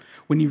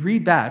 When you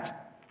read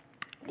that,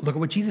 look at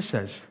what Jesus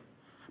says.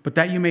 But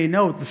that you may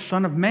know, the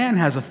Son of Man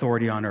has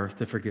authority on earth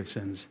to forgive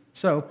sins.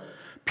 So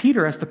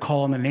Peter has to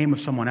call on the name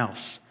of someone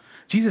else.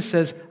 Jesus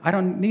says, I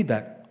don't need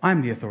that.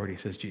 I'm the authority,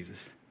 says Jesus.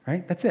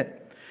 Right? That's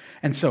it.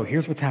 And so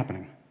here's what's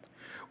happening.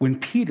 When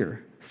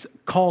Peter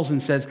calls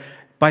and says,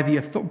 by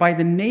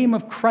the name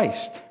of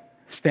Christ,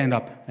 stand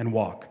up and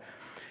walk,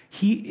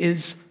 he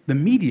is the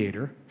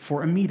mediator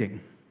for a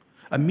meeting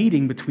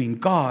between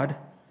God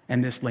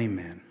and this lame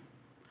man.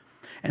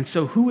 And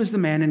so who is the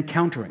man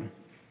encountering?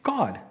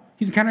 God.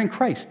 He's encountering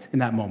Christ in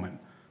that moment.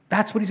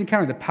 That's what he's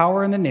encountering, the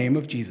power in the name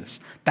of Jesus.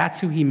 That's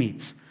who he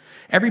meets.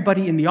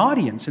 Everybody in the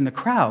audience, in the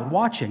crowd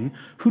watching,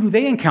 who do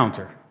they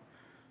encounter?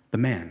 The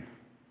man.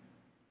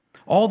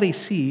 All they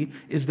see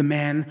is the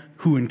man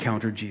who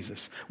encountered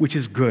Jesus, which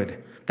is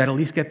good. That at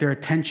least get their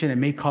attention and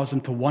may cause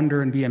them to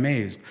wonder and be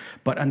amazed.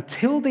 But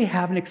until they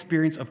have an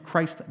experience of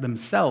Christ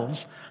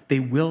themselves, they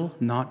will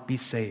not be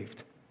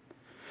saved.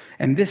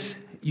 And this,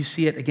 you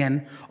see it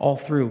again all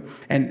through.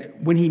 And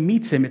when he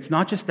meets him, it's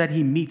not just that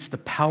he meets the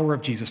power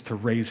of Jesus to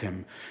raise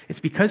him. It's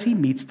because he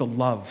meets the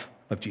love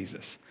of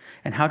Jesus.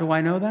 And how do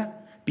I know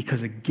that?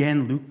 Because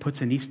again, Luke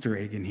puts an Easter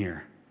egg in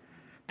here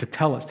to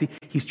tell us.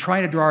 He's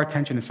trying to draw our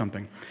attention to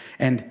something.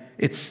 And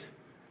it's,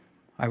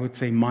 I would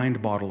say,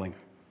 mind-boggling.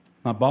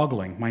 Not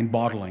boggling,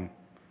 mind-boggling.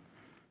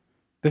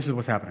 This is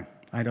what's happening.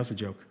 I know it's a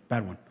joke.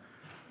 Bad one.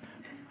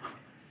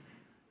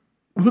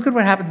 Look at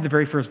what happens in the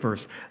very first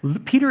verse.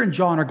 Peter and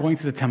John are going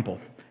to the temple.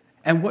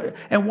 And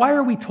why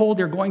are we told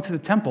they're going to the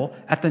temple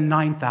at the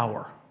 9th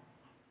hour?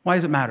 Why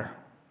does it matter?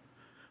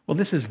 Well,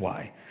 this is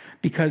why.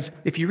 Because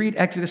if you read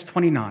Exodus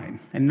 29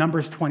 and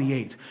Numbers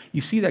 28,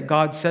 you see that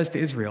God says to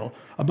Israel,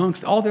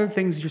 amongst all the other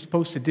things you're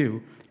supposed to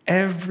do,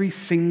 every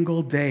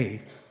single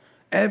day,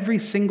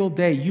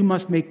 you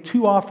must make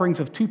 2 offerings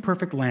of 2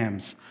 perfect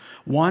lambs.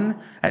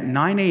 One at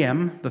 9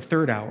 a.m., the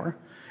 3rd hour,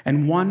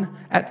 and one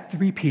at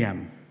 3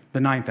 p.m., the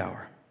 9th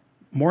hour.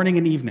 Morning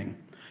and evening.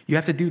 You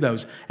have to do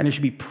those, and there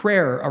should be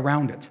prayer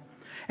around it.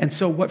 And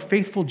so what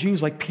faithful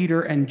Jews like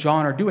Peter and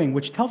John are doing,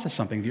 which tells us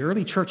something, the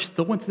early church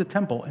still went to the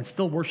temple and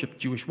still worshiped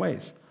Jewish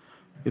ways,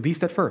 at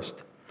least at first.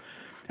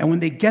 And when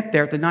they get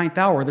there at the 9th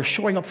hour, they're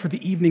showing up for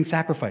the evening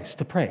sacrifice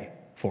to pray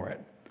for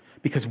it.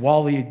 Because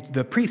while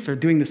the priests are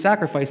doing the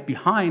sacrifice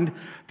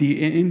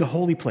in the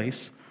holy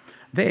place,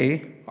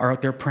 they are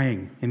out there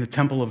praying in the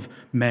temple of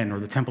men or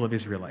the temple of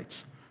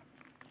Israelites.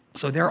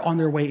 So they're on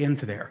their way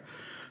into there.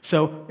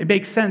 So it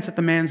makes sense that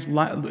the man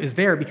is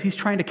there because he's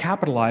trying to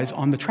capitalize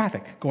on the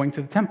traffic going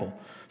to the temple.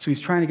 So he's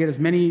trying to get as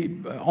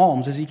many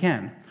alms as he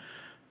can.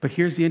 But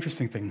here's the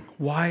interesting thing.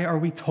 Why are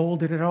we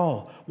told it at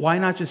all? Why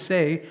not just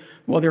say,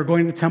 well, they're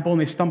going to the temple and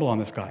they stumble on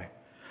this guy?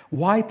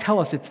 Why tell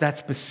us it's that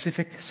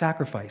specific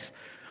sacrifice?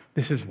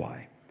 This is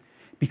why.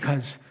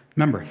 Because,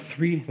 remember,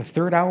 the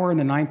 3rd hour and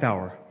the 9th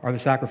hour are the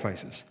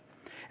sacrifices.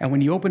 And when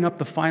you open up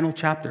the final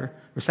chapter,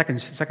 or second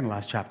to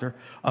last chapter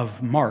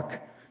of Mark,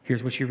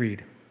 here's what you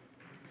read.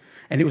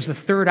 And it was the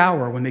 3rd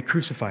hour when they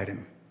crucified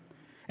him.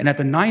 And at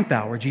the 9th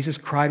hour, Jesus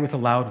cried with a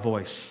loud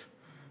voice,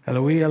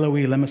 Eloi,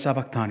 Eloi, lema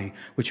sabachthani,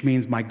 which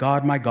means, my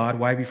God,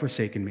 why have you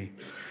forsaken me?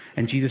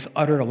 And Jesus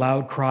uttered a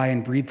loud cry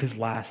and breathed his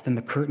last, and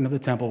the curtain of the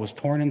temple was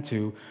torn in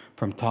 2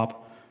 from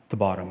top to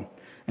bottom.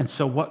 And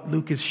so what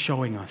Luke is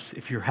showing us,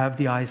 if you have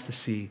the eyes to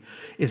see,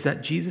 is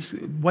that Jesus,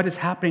 what is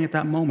happening at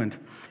that moment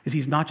is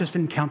he's not just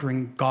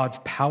encountering God's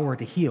power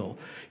to heal.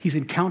 He's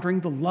encountering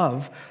the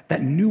love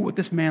that knew what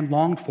this man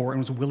longed for and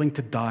was willing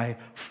to die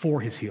for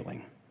his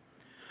healing.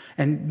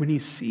 And when you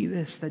see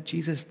this, that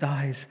Jesus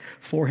dies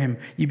for him,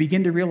 you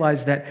begin to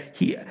realize that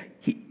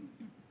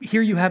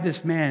here you have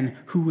this man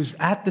who was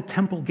at the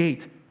temple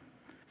gate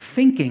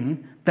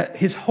thinking that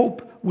his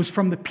hope was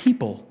from the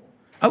people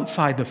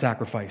outside the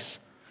sacrifice.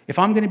 If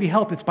I'm going to be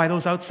helped, it's by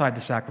those outside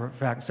the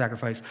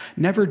sacrifice,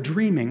 never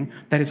dreaming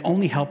that his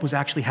only help was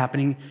actually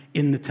happening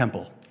in the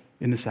temple,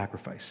 in the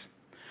sacrifice.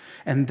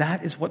 And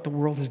that is what the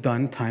world has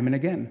done time and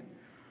again.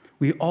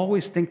 We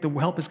always think the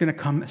help is going to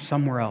come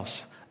somewhere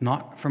else,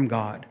 not from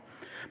God.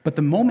 But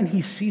the moment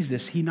he sees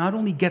this, he not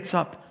only gets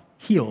up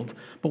healed,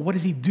 but what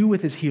does he do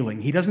with his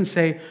healing? He doesn't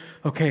say,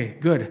 okay,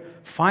 good,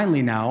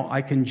 finally now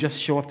I can just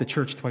show up to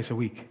church twice a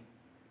week.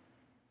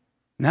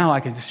 Now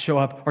I can just show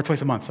up, or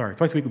twice a month, sorry.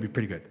 Twice a week would be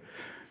pretty good.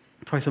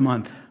 Twice a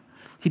month.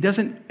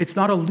 It's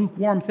not a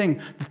lukewarm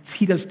thing.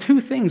 He does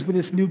two things with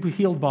this new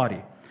healed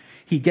body.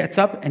 He gets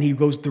up and he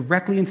goes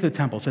directly into the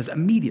temple. It says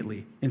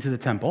immediately into the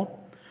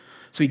temple.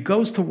 So he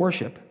goes to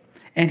worship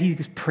and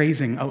he's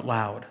praising out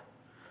loud.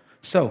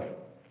 So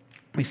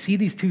we see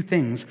these two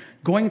things.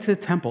 Going to the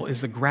temple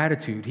is the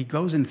gratitude. He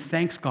goes and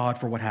thanks God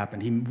for what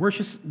happened. He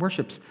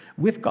worships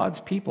with God's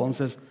people and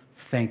says,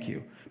 thank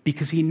you.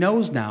 Because he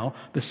knows now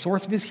the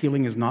source of his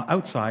healing is not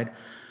outside,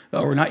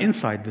 or not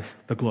inside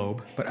the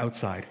globe, but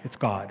outside. It's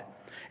God.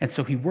 And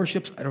so he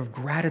worships out of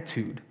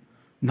gratitude,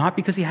 not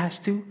because he has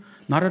to,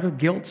 not out of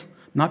guilt,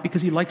 not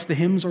because he likes the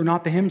hymns or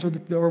not the hymns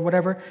or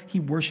whatever.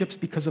 He worships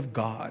because of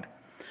God.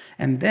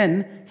 And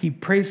then he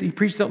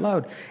preaches out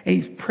loud. And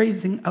he's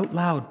praising out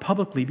loud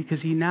publicly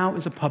because he now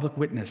is a public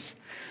witness.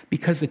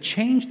 Because the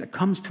change that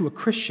comes to a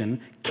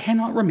Christian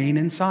cannot remain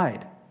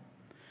inside.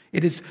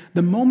 It is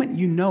the moment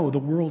you know the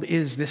world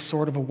is this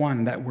sort of a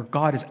one, that where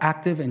God is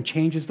active and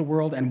changes the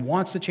world and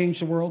wants to change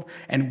the world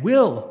and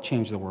will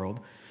change the world,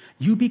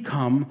 you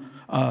become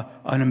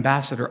an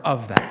ambassador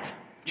of that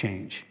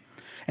change.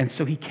 And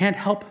so he can't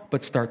help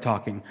but start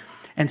talking.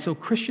 And so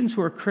Christians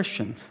who are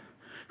Christians,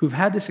 who've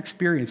had this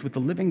experience with the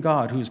living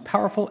God, who is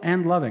powerful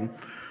and loving,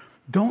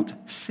 don't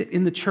sit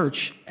in the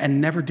church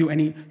and never do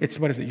any,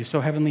 you're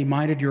so heavenly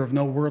minded, you're of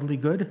no worldly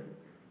good,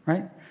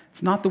 right?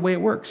 It's not the way it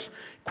works.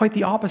 Quite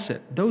the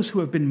opposite. Those who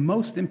have been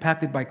most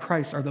impacted by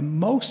Christ are the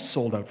most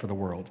sold out for the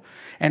world.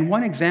 And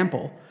one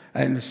example,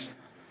 and there's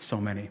so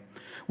many,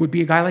 would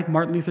be a guy like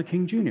Martin Luther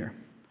King Jr.,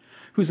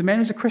 who's a man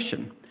who's a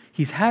Christian.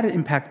 He's had an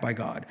impact by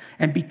God.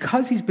 And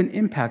because he's been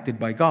impacted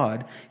by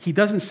God, he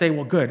doesn't say,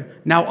 well, good,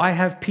 now I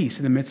have peace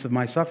in the midst of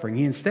my suffering.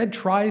 He instead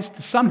tries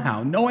to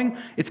somehow, knowing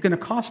it's going to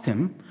cost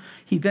him,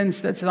 he then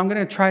instead says, I'm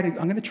going to try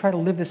to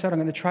live this out. I'm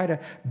going to try to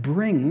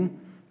bring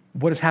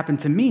what has happened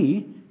to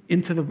me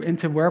into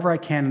wherever I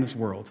can in this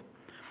world.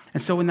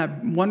 And so in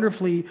that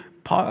wonderfully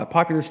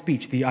popular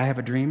speech, the I Have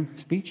a Dream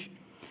speech,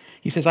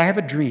 he says, I have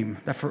a dream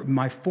that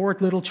my 4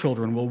 little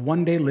children will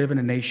one day live in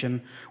a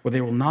nation where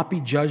they will not be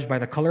judged by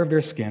the color of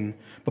their skin,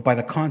 but by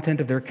the content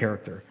of their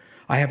character.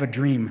 I have a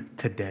dream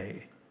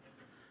today.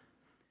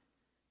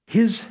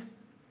 His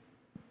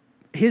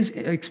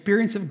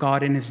experience of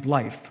God in his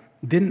life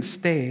didn't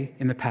stay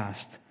in the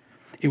past.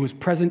 It was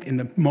present in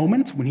the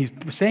moment when he's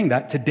saying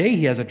that. Today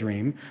he has a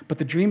dream, but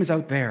the dream is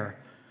out there.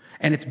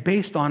 And it's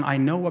based on, I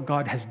know what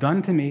God has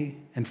done to me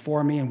and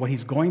for me and what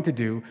he's going to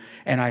do,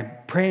 and I'm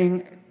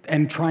praying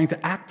and trying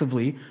to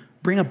actively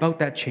bring about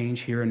that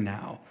change here and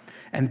now.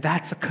 And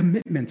that's a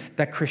commitment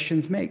that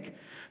Christians make.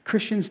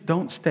 Christians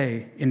don't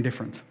stay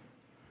indifferent.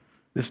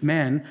 This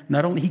man,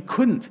 not only, he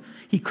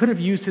could have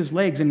used his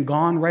legs and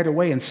gone right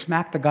away and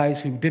smacked the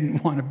guys who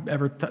didn't want to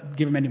ever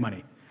give him any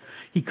money.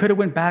 He could have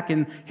went back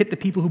and hit the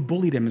people who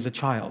bullied him as a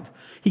child.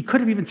 He could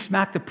have even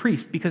smacked a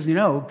priest because,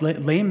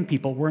 lame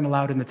people weren't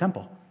allowed in the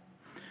temple.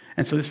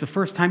 And so this is the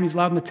first time he's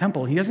allowed in the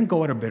temple. He doesn't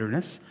go out of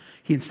bitterness.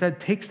 He instead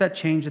takes that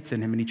change that's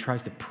in him and he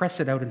tries to press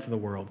it out into the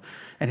world.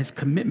 And his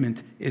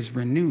commitment is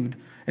renewed,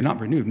 and not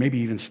renewed, maybe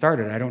even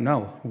started. I don't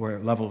know where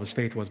level of his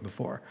faith was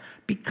before,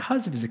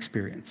 because of his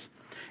experience.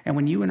 And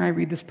when you and I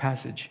read this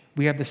passage,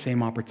 we have the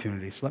same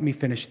opportunity. So let me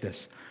finish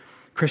this.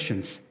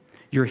 Christians,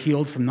 you're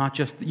healed from not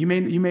just,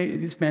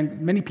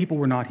 many people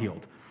were not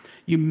healed.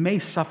 You may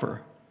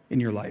suffer in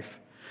your life,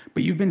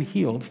 but you've been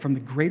healed from the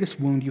greatest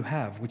wound you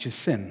have, which is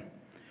sin.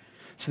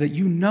 So that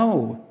you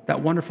know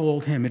that wonderful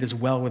old hymn, it is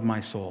well with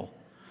my soul.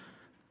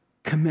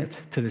 Commit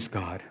to this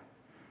God.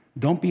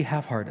 Don't be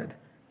half-hearted.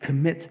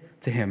 Commit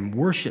to him.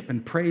 Worship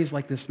and praise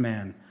like this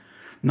man.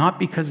 Not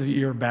because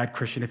you're a bad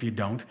Christian if you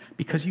don't,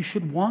 because you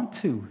should want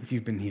to if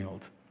you've been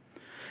healed.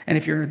 And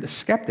if you're a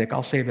skeptic,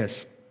 I'll say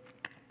this.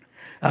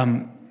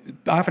 I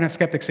often have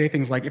skeptics say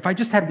things like, if I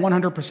just had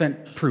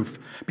 100% proof,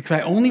 because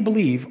I only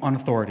believe on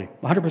authority,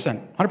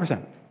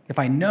 100%. If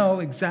I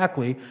know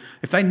exactly,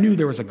 if I knew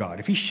there was a God,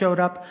 if he showed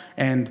up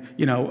and,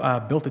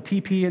 built a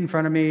teepee in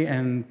front of me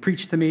and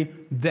preached to me,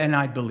 then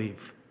I'd believe.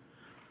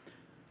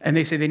 And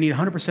they say they need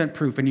 100%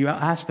 proof. And you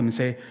ask them and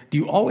say, do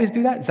you always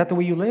do that? Is that the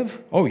way you live?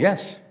 Oh,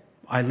 yes.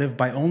 I live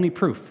by only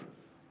proof.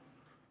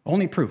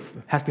 Only proof.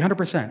 It has to be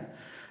 100%.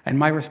 And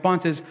my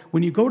response is,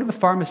 when you go to the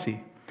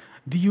pharmacy,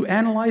 do you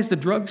analyze the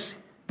drugs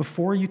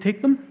before you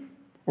take them?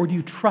 Or do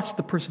you trust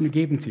the person who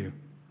gave them to you?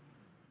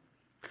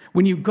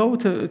 When you go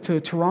to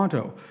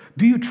Toronto,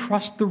 do you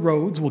trust the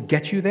roads will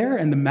get you there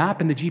and the map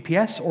and the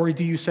GPS? Or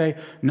do you say,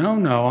 no,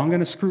 I'm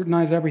going to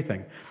scrutinize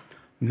everything?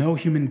 No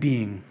human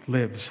being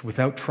lives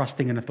without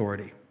trusting an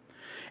authority.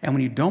 And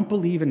when you don't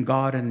believe in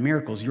God and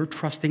miracles, you're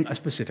trusting a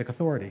specific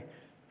authority.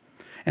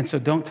 And so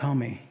don't tell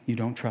me you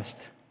don't trust,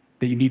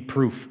 that you need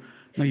proof.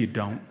 No, you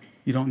don't.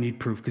 You don't need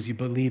proof because you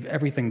believe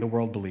everything the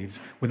world believes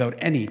without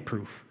any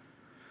proof.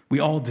 We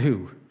all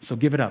do, so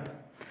give it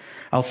up.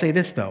 I'll say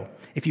this, though.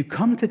 If you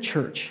come to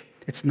church,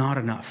 it's not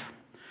enough.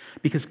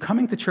 Because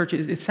coming to church,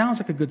 it sounds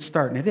like a good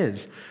start, and it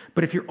is.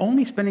 But if you're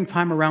only spending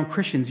time around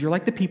Christians, you're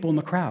like the people in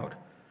the crowd.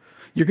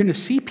 You're going to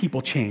see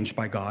people changed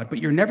by God, but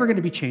you're never going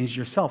to be changed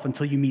yourself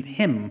until you meet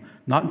Him,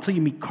 not until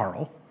you meet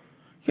Carl.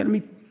 You're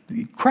going to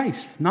meet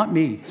Christ, not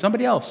me,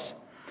 somebody else.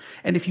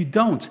 And if you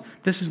don't,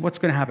 this is what's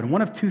going to happen.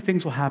 One of two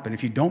things will happen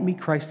if you don't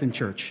meet Christ in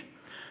church.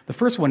 The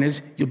first one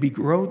is you're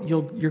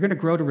going to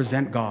grow to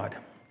resent God.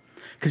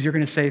 Because you're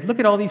going to say, look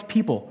at all these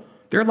people.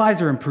 Their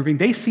lives are improving.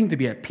 They seem to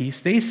be at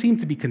peace. They seem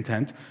to be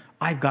content.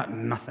 I've got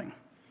nothing.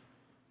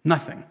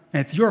 Nothing.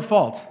 And it's your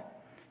fault.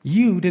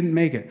 You didn't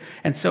make it.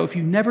 And so if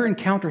you never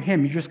encounter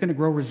Him, you're just going to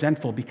grow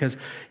resentful because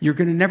you're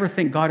going to never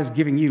think God is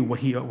giving you what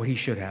He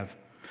should have.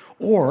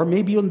 Or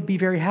maybe you'll be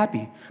very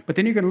happy. But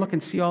then you're going to look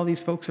and see all these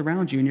folks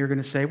around you and you're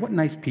going to say, what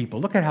nice people.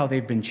 Look at how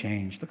they've been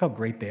changed. Look how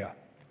great they are.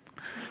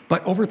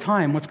 But over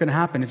time, what's going to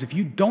happen is if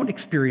you don't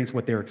experience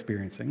what they're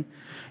experiencing,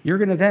 you're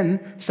going to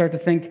then start to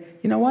think,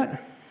 you know what?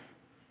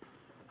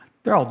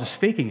 They're all just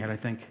faking it, I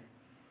think.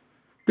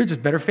 They're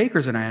just better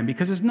fakers than I am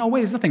because there's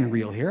nothing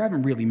real here. I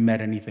haven't really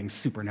met anything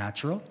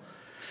supernatural.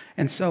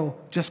 And so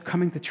just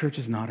coming to church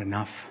is not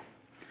enough.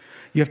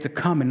 You have to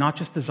come and not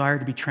just desire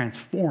to be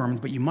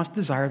transformed, but you must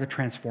desire the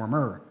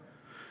transformer.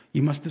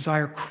 You must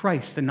desire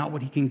Christ and not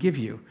what He can give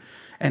you.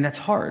 And that's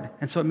hard.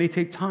 And so it may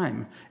take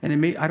time.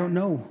 And I don't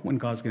know when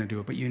God's going to do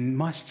it, but you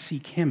must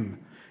seek Him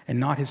and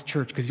not His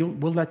church because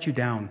we'll let you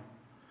down.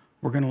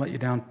 We're going to let you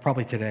down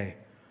probably today.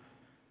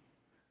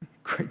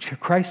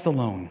 Christ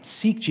alone.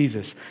 Seek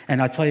Jesus.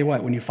 And I'll tell you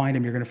what, when you find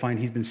Him, you're going to find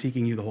He's been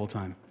seeking you the whole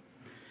time.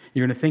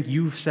 You're going to think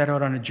you've set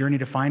out on a journey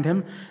to find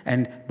Him,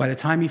 and by the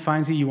time He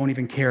finds you, you won't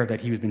even care that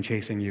He's been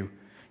chasing you.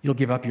 You'll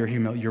give up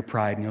your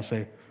pride, and you'll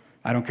say,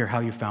 I don't care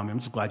how you found me. I'm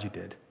just glad you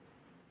did.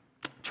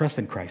 Trust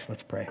in Christ.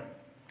 Let's pray.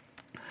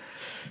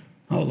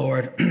 Oh,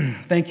 Lord,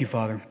 thank you,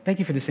 Father. Thank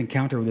you for this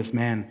encounter with this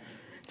man.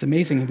 It's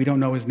amazing we don't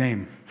know his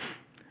name.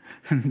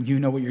 You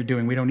know what you're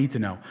doing. We don't need to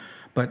know.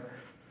 But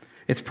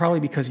it's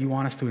probably because you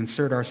want us to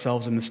insert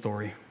ourselves in the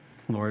story,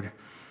 Lord.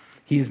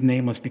 He is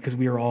nameless because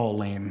we are all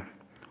lame.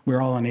 We're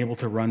all unable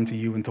to run to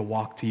you and to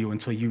walk to you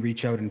until you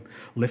reach out and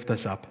lift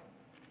us up.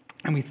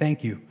 And we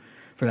thank you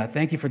for that.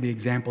 Thank you for the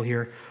example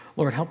here.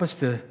 Lord, help us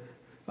to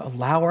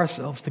allow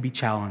ourselves to be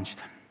challenged.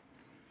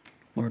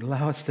 Lord,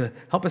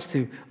 help us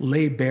to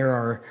lay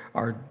bare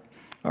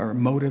our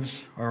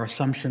motives, our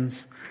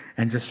assumptions,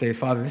 and just say,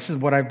 Father, this is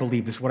what I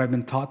believe. This is what I've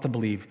been taught to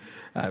believe.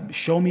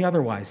 Show me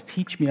otherwise.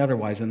 Teach me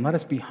otherwise. And let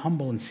us be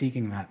humble in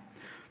seeking that.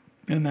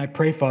 And I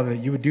pray, Father,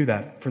 that you would do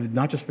that,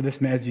 not just for this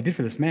man, as you did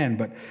for this man,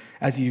 but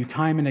as you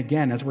time and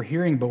again, as we're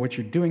hearing about what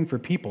you're doing for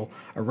people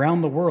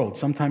around the world,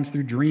 sometimes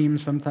through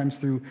dreams, sometimes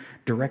through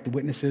direct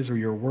witnesses or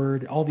your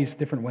word, all these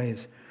different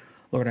ways.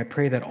 Lord, I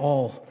pray that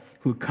all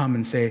who come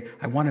and say,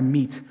 I want to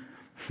meet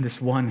this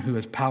one who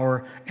has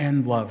power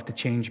and love to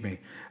change me.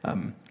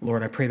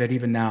 Lord, I pray that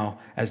even now,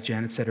 as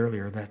Janet said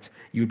earlier, that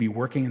you would be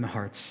working in the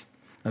hearts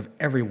of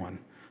everyone.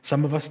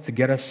 Some of us to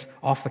get us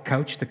off the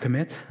couch to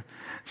commit,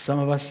 some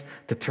of us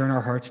to turn our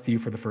hearts to you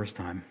for the first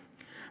time.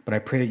 But I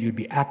pray that you would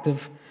be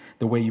active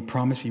the way you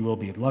promise you will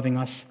be, loving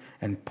us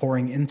and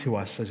pouring into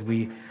us as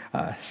we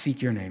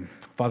seek your name.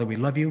 Father, we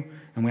love you,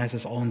 and we ask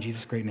this all in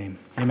Jesus' great name.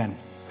 Amen.